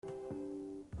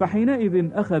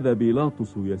فحينئذ أخذ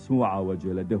بيلاطس يسوع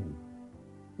وجلده،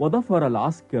 وضفر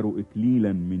العسكر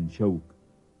إكليلا من شوك،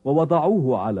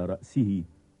 ووضعوه على رأسه،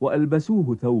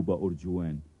 وألبسوه ثوب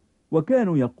أرجوان،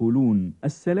 وكانوا يقولون: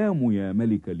 السلام يا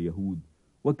ملك اليهود،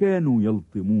 وكانوا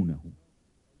يلطمونه.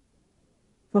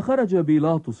 فخرج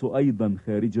بيلاطس أيضا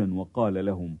خارجا وقال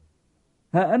لهم: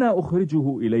 ها أنا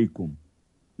أخرجه إليكم،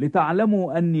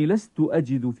 لتعلموا أني لست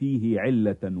أجد فيه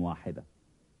علة واحدة.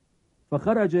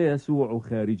 فخرج يسوع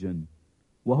خارجا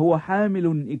وهو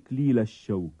حامل إكليل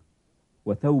الشوك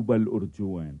وثوب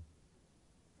الأرجوان.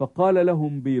 فقال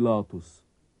لهم بيلاطس: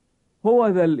 هو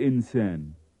ذا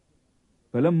الإنسان.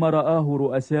 فلما رآه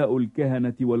رؤساء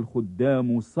الكهنة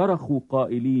والخدام صرخوا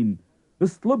قائلين: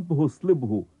 اصلبه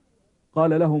اصلبه.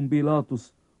 قال لهم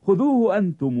بيلاطس: خذوه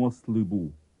أنتم واصلبوه،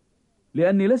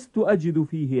 لأني لست أجد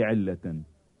فيه علة.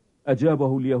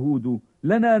 أجابه اليهود: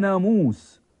 لنا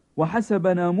ناموس، وحسب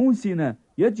ناموسنا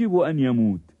يجب أن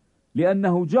يموت،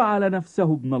 لأنه جعل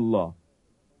نفسه ابن الله.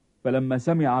 فلما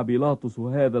سمع بيلاطس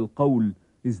هذا القول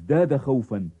ازداد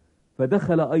خوفا،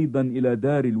 فدخل أيضا إلى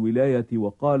دار الولاية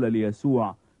وقال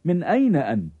ليسوع: من أين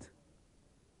أنت؟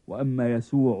 وأما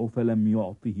يسوع فلم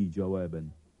يعطه جوابا.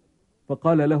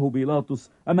 فقال له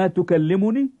بيلاطس: أما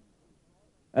تكلمني؟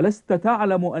 ألست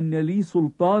تعلم أن لي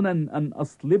سلطانا أن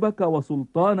أصلبك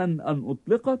وسلطانا أن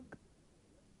أطلقك؟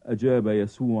 أجاب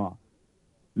يسوع: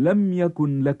 لم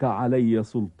يكن لك علي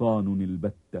سلطان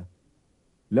البتة،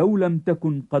 لو لم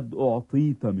تكن قد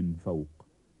أعطيت من فوق.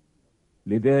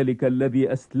 لذلك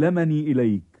الذي أسلمني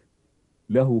إليك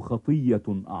له خطية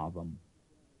أعظم.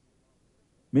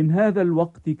 من هذا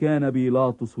الوقت كان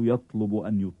بيلاطس يطلب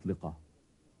أن يطلقه،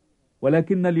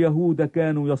 ولكن اليهود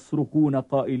كانوا يصرخون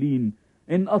قائلين: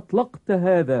 إن أطلقت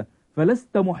هذا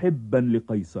فلست محبا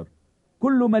لقيصر،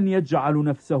 كل من يجعل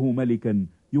نفسه ملكا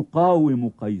يقاوم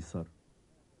قيصر.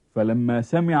 فلما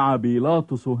سمع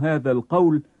بيلاطس هذا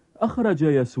القول أخرج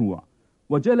يسوع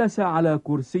وجلس على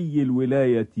كرسي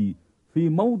الولاية في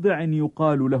موضع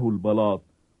يقال له البلاط،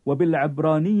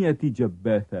 وبالعبرانية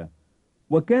جباثة.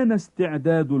 وكان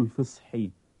استعداد الفصح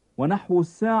ونحو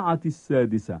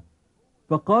 6:00.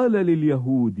 فقال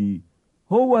لليهود: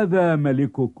 هو ذا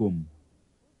ملككم.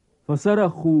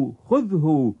 فصرخوا: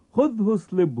 خذه خذه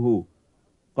اصلبه.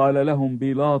 قال لهم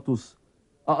بيلاطس: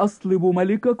 أأصلب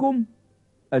ملككم؟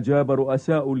 أجاب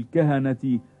رؤساء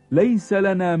الكهنة: ليس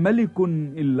لنا ملك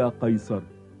إلا قيصر.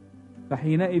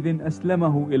 فحينئذ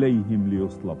أسلمه إليهم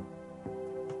ليصلب.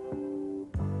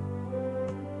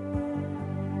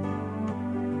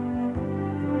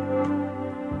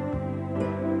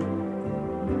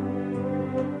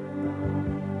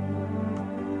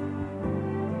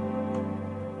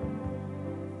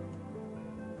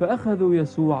 فأخذوا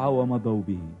يسوع ومضوا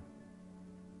به،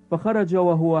 فخرج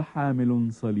وهو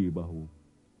حامل صليبه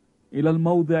إلى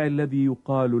الموضع الذي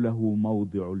يقال له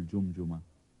موضع الجمجمة،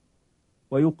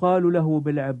 ويقال له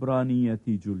بالعبرانية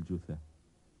جلجثة،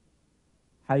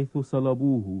 حيث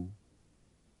صلبوه،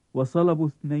 وصلبوا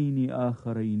 2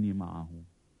 آخرين معه،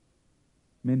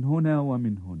 من هنا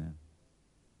ومن هنا،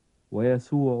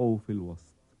 ويسوع في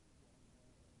الوسط.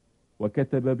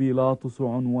 وكتب بيلاطس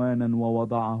عنوانا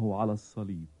ووضعه على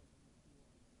الصليب،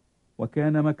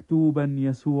 وكان مكتوبا: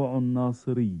 يسوع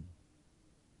الناصري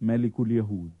ملك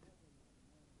اليهود.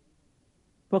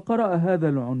 فقرأ هذا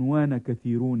العنوان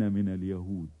كثيرون من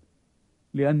اليهود،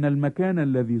 لأن المكان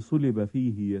الذي صلب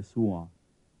فيه يسوع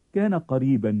كان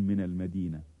قريبا من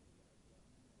المدينة،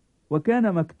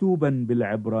 وكان مكتوبا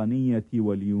بالعبرانية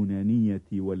واليونانية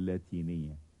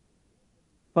واللاتينية.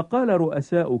 فقال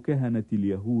رؤساء كهنة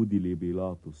اليهود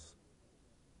لبيلاطس: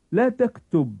 لا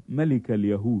تكتب ملك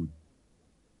اليهود،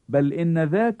 بل إن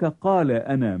ذاك قال: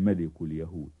 أنا ملك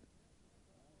اليهود.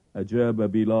 أجاب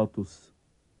بيلاطس: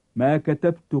 ما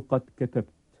كتبت قد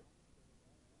كتبت.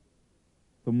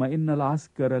 ثم إن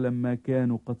العسكر لما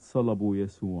كانوا قد صلبوا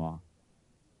يسوع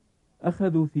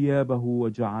أخذوا ثيابه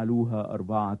وجعلوها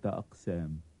 4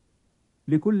 أقسام،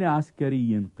 لكل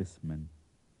عسكري قسما،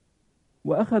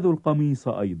 وأخذوا القميص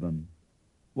أيضا،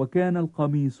 وكان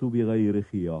القميص بغير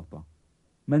خياطة،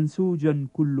 منسوجا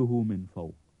كله من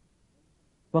فوق.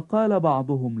 فقال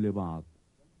بعضهم لبعض: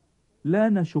 لا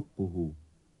نشقه،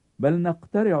 بل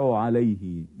نقترع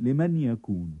عليه لمن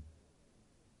يكون،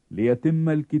 ليتم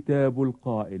الكتاب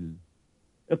القائل: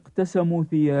 اقتسموا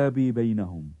ثيابي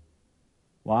بينهم،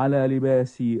 وعلى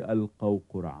لباسي ألقوا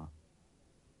قرعة.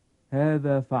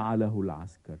 هذا فعله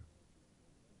العسكر.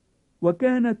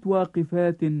 وكانت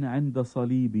واقفات عند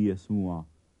صليب يسوع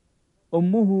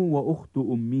أمه وأخت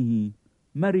أمه،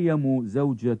 مريم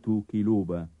زوجة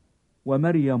كلوبا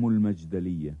ومريم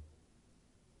المجدلية.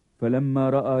 فلما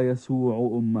رأى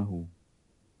يسوع أمه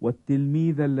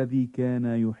والتلميذ الذي كان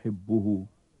يحبه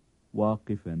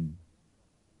واقفا،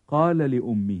 قال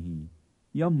لأمه: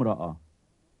 يا امرأة،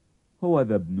 هو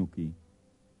ذا ابنك.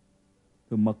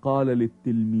 ثم قال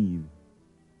للتلميذ: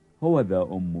 هو ذا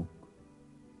أمك.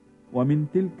 ومن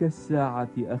تلك الساعة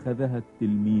أخذها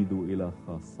التلميذ إلى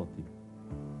خاصته.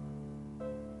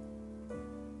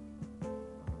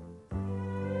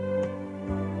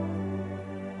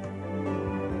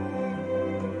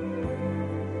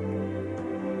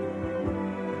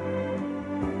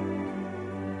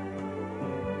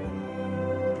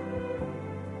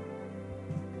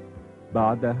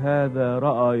 بعد هذا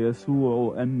رأى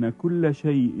يسوع أن كل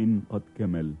شيء قد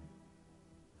كمل،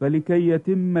 فلكي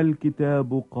يتم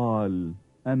الكتاب قال: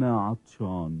 أنا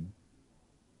عطشان.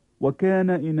 وكان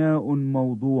إناء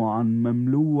موضوعا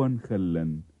مملوا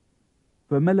خلا،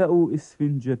 فملأوا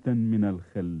إسفنجة من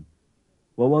الخل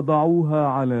ووضعوها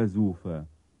على زوفا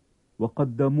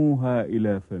وقدموها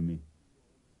إلى فمه.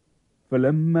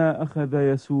 فلما أخذ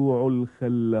يسوع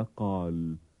الخل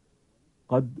قال: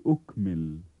 قد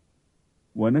أكمل،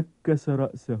 ونكس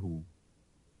رأسه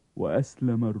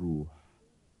وأسلم الروح.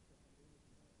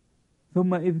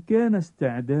 ثم إذ كان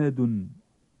استعداد،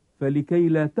 فلكي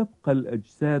لا تبقى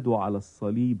الأجساد على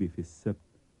الصليب في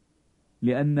السبت،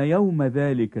 لأن يوم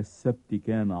ذلك السبت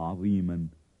كان عظيما،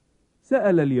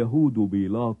 سأل اليهود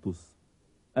بيلاطس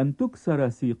أن تكسر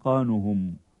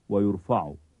سيقانهم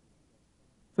ويرفعوا.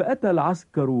 فأتى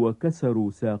العسكر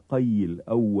وكسروا ساقي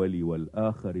الأول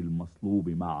والآخر المصلوب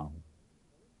معه.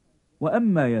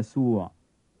 وأما يسوع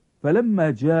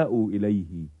فلما جاءوا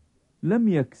إليه لم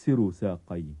يكسروا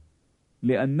ساقيه،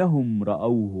 لأنهم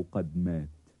رأوه قد مات.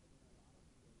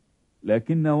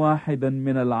 لكن واحدا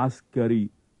من العسكر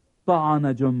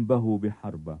طعن جنبه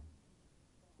بحربة،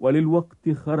 وللوقت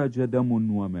خرج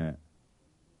دم وماء.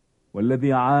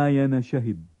 والذي عاين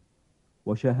شهد،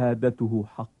 وشهادته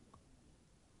حق،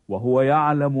 وهو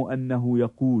يعلم أنه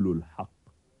يقول الحق،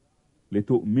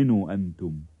 لتؤمنوا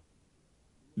أنتم،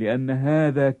 لأن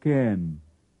هذا كان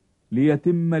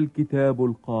ليتم الكتاب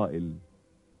القائل: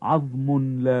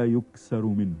 عظم لا يكسر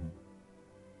منه.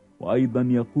 وأيضا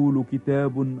يقول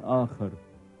كتاب آخر: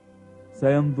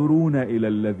 سينظرون إلى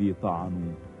الذي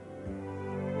طعنوه.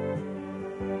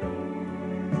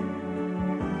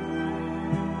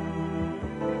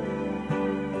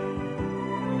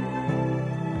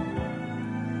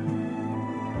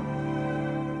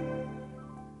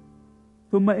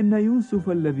 ثم إن يوسف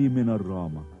الذي من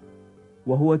الرامة،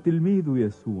 وهو تلميذ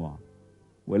يسوع،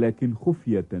 ولكن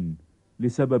خفية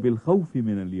لسبب الخوف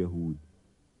من اليهود،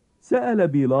 سأل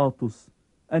بيلاطس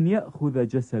أن يأخذ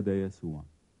جسد يسوع.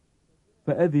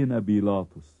 فأذن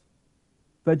بيلاطس،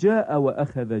 فجاء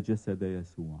وأخذ جسد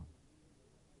يسوع.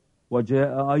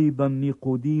 وجاء أيضا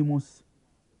نيقوديموس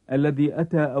الذي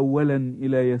أتى أولا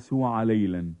إلى يسوع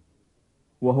ليلا،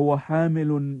 وهو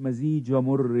حامل مزيج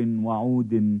مر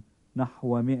وعود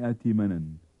نحو 100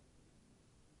 منن.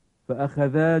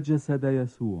 فأخذا جسد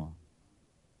يسوع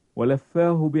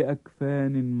ولفاه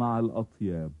بأكفان مع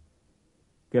الأطياب،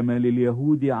 كما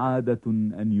لليهود عادة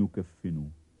أن يكفنوا.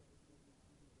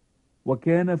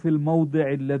 وكان في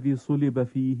الموضع الذي صلب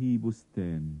فيه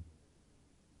بستان،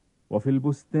 وفي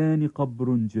البستان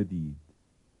قبر جديد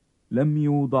لم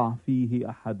يوضع فيه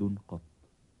أحد قط،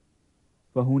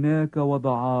 فهناك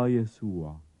وضعا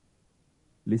يسوع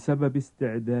لسبب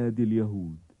استعداد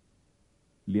اليهود،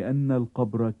 لأن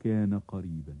القبر كان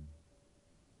قريبا.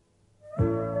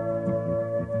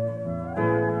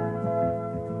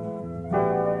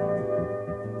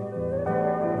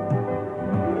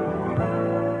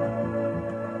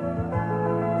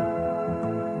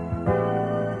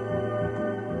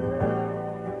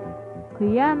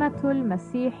 قيامة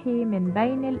المسيح من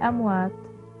بين الأموات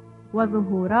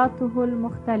وظهوراته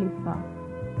المختلفة.